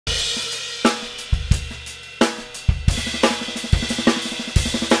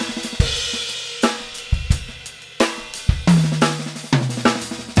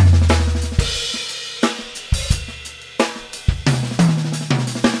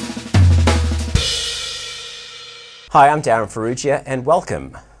Hi, I'm Darryn Farrugia and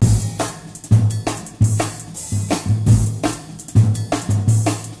welcome.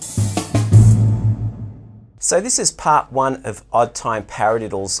 So this is part one of odd time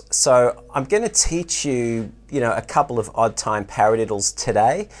paradiddles. So I'm going to teach you, a couple of odd time paradiddles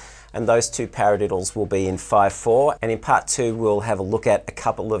today, and those two paradiddles will be in 5/4, and in part two we'll have a look at a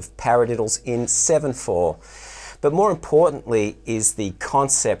couple of paradiddles in 7/4. But more importantly is the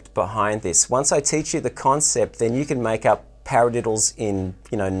concept behind this. Once I teach you the concept, then you can make up paradiddles in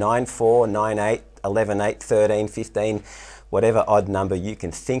 9/4, 9/8, 11/8, 13, 15, whatever odd number you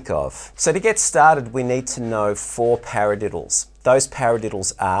can think of. So to get started, we need to know 4 paradiddles. Those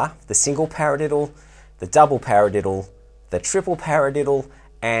paradiddles are the single paradiddle, the double paradiddle, the triple paradiddle,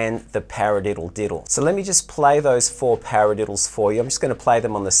 and the paradiddle diddle. So let me just play those 4 paradiddles for you. I'm just going to play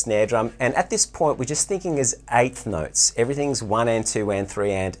them on the snare drum, and at this point we're just thinking as eighth notes. Everything's 1 and 2 and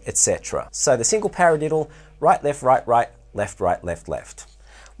 3 and etc. So the single paradiddle, right, left, right, left, left.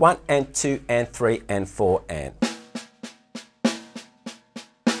 1 and 2 and 3 and 4 and.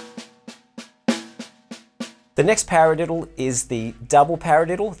 The next paradiddle is the double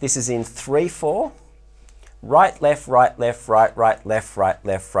paradiddle. This is in 3/4. Right, left, right, left, right, left,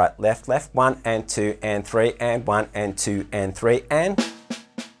 left. 1 and 2 and 3 and 1 and 2 and 3 and.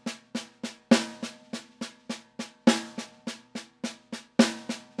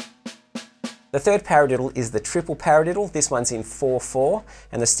 The third paradiddle is the triple paradiddle. This one's in 4/4,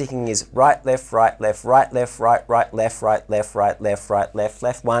 and the sticking is right, left, right, left, right, left, right, left,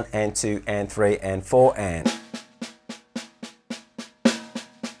 left. 1 and 2 and 3 and 4 and.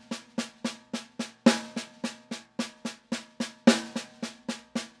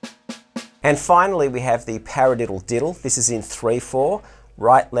 And finally, we have the paradiddle diddle. This is in 3/4.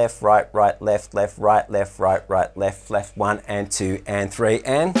 Right, left, right, left, right, left. 1 and 2 and 3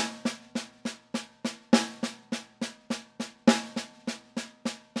 and.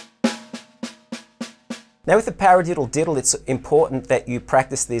 Now with the paradiddle diddle, it's important that you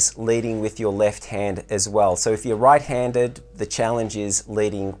practice this leading with your left hand as well. So if you're right-handed, the challenge is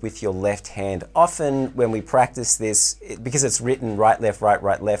leading with your left hand. Often when we practice this, because it's written right, left,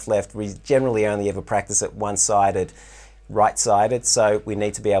 left, we generally only ever practice it one-sided, right-sided, so we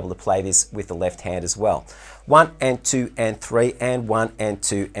need to be able to play this with the left hand as well. 1 and 2 and 3 and 1 and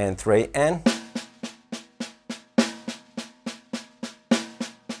 2 and 3 and.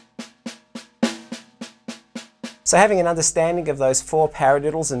 So having an understanding of those 4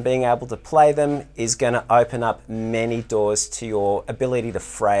 paradiddles and being able to play them is going to open up many doors to your ability to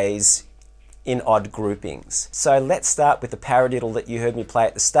phrase in odd groupings. So let's start with the paradiddle that you heard me play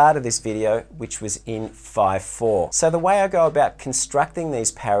at the start of this video, which was in 5/4. So the way I go about constructing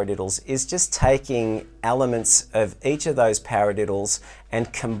these paradiddles is just taking elements of each of those paradiddles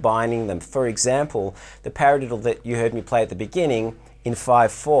and combining them. For example, the paradiddle that you heard me play at the beginning in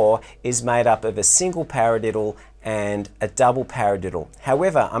 5/4 is made up of a single paradiddle and a double paradiddle.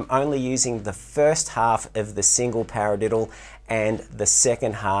 However, I'm only using the first half of the single paradiddle and the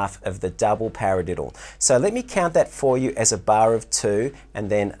second half of the double paradiddle. So let me count that for you as a bar of 2 and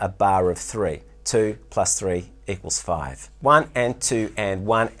then a bar of 3. 2 plus 3 equals 5. 1 and 2 and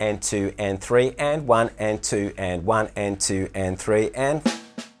 1 and 2 and 3 and 1 and 2 and 1 and 2 and 3 and.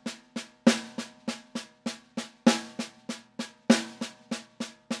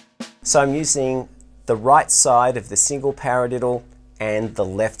 So I'm using the right side of the single paradiddle and the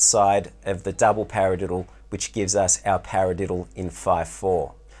left side of the double paradiddle, which gives us our paradiddle in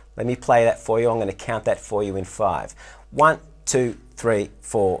 5/4. Let me play that for you. I'm going to count that for you in 5. 1, 2, 3,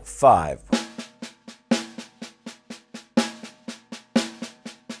 4, 5.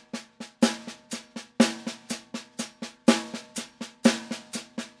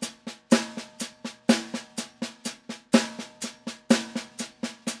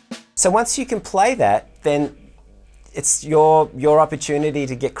 So once you can play that, then it's your opportunity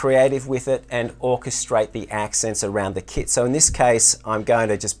to get creative with it and orchestrate the accents around the kit. So in this case, I'm going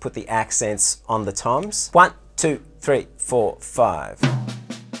to just put the accents on the toms. 1, 2, 3, 4, 5.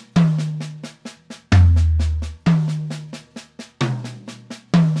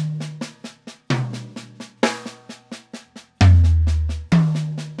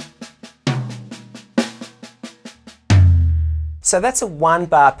 So that's a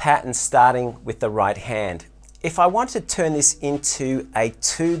 1-bar pattern starting with the right hand. If I want to turn this into a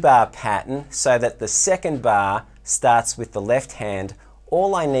 2-bar pattern so that the second bar starts with the left hand,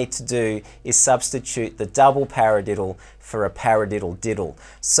 all I need to do is substitute the double paradiddle for a paradiddle diddle.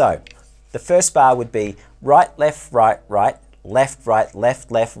 So the first bar would be right, left, left, right, right, left,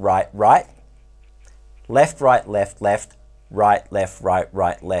 right, left, right, left, right,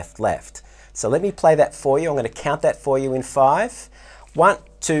 right, left, left. So let me play that for you. I'm going to count that for you in 5. 1,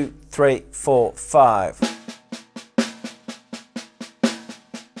 2, 3, 4, 5.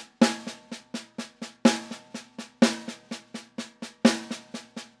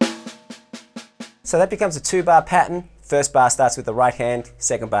 So that becomes a 2-bar pattern. First bar starts with the right hand,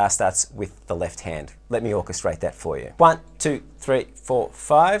 second bar starts with the left hand. Let me orchestrate that for you. 1, 2, 3, 4,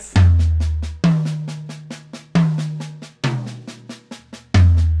 5.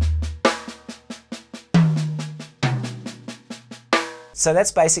 So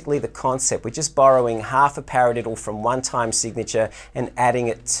that's basically the concept. We're just borrowing half a paradiddle from one time signature and adding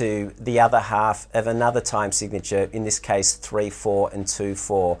it to the other half of another time signature, in this case 3/4 and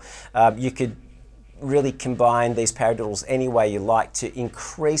 2/4. You could really combine these paradiddles any way you like to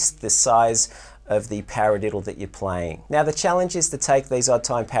increase the size of the paradiddle that you're playing. Now the challenge is to take these odd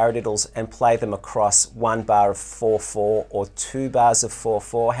time paradiddles and play them across 1 bar of 4/4 or 2 bars of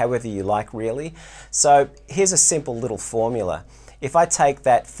 4/4, however you like really. So here's a simple little formula. If I take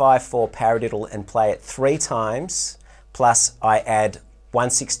that 5/4 paradiddle and play it 3 times, plus I add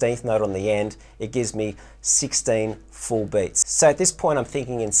 1/16th note on the end, it gives me 16 full beats. So at this point I'm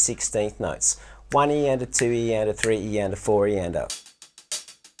thinking in 16th notes. 1 eander, 2 eander, 3 eander, 4 eander.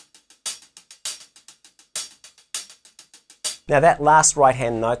 Now that last right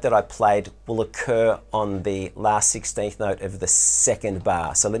hand note that I played will occur on the last 16th note of the second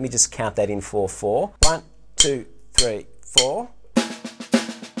bar. So let me just count that in 4/4. 1, 2, 3, 4.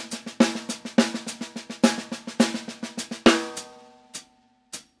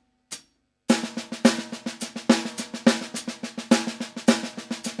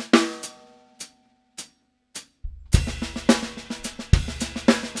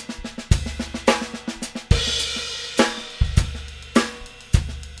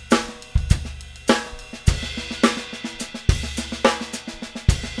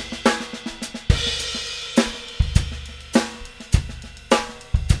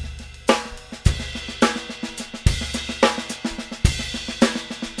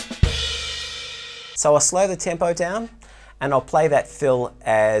 So I'll slow the tempo down and I'll play that fill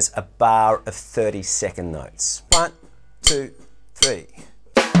as a bar of 30-second notes. 1, 2, 3.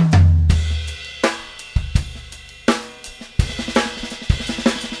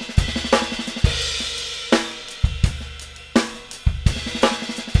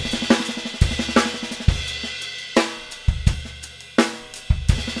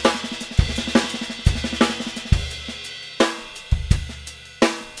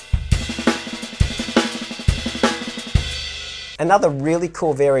 Another really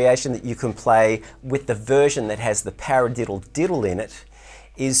cool variation that you can play with the version that has the paradiddle diddle in it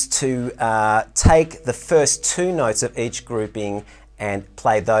is to take the first 2 notes of each grouping and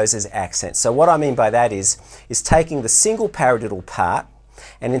play those as accents. So what I mean by that is taking the single paradiddle part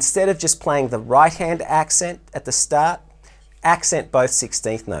and instead of just playing the right hand accent at the start, accent both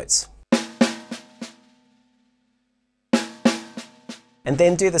 16th notes. And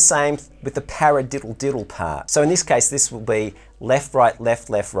then do the same with the paradiddle diddle part. So in this case, this will be left, right, left,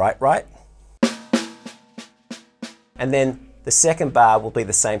 left, right, right. And then the second bar will be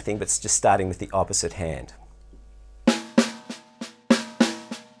the same thing, but it's just starting with the opposite hand.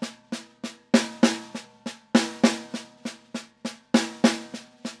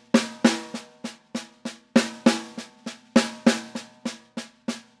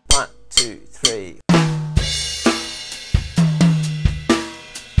 One, two, three.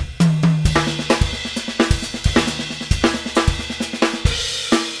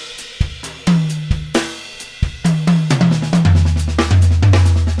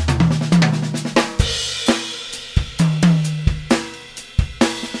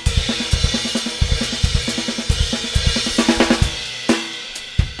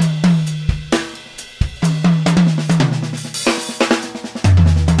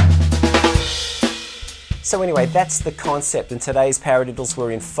 So anyway, that's the concept, and today's paradiddles were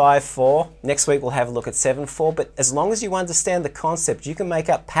in 5/4. Next week we'll have a look at 7/4, but as long as you understand the concept, you can make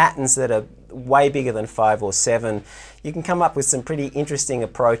up patterns that are way bigger than 5 or 7. You can come up with some pretty interesting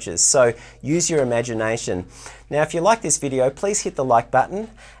approaches, so use your imagination. Now if you like this video, please hit the like button,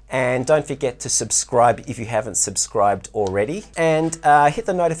 and don't forget to subscribe if you haven't subscribed already, and hit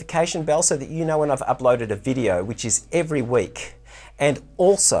the notification bell so that you know when I've uploaded a video, which is every week. And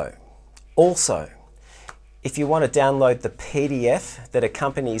also, if you want to download the PDF that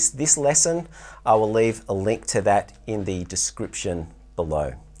accompanies this lesson, I will leave a link to that in the description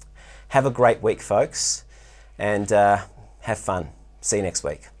below. Have a great week, folks, and have fun. See you next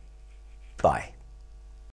week. Bye.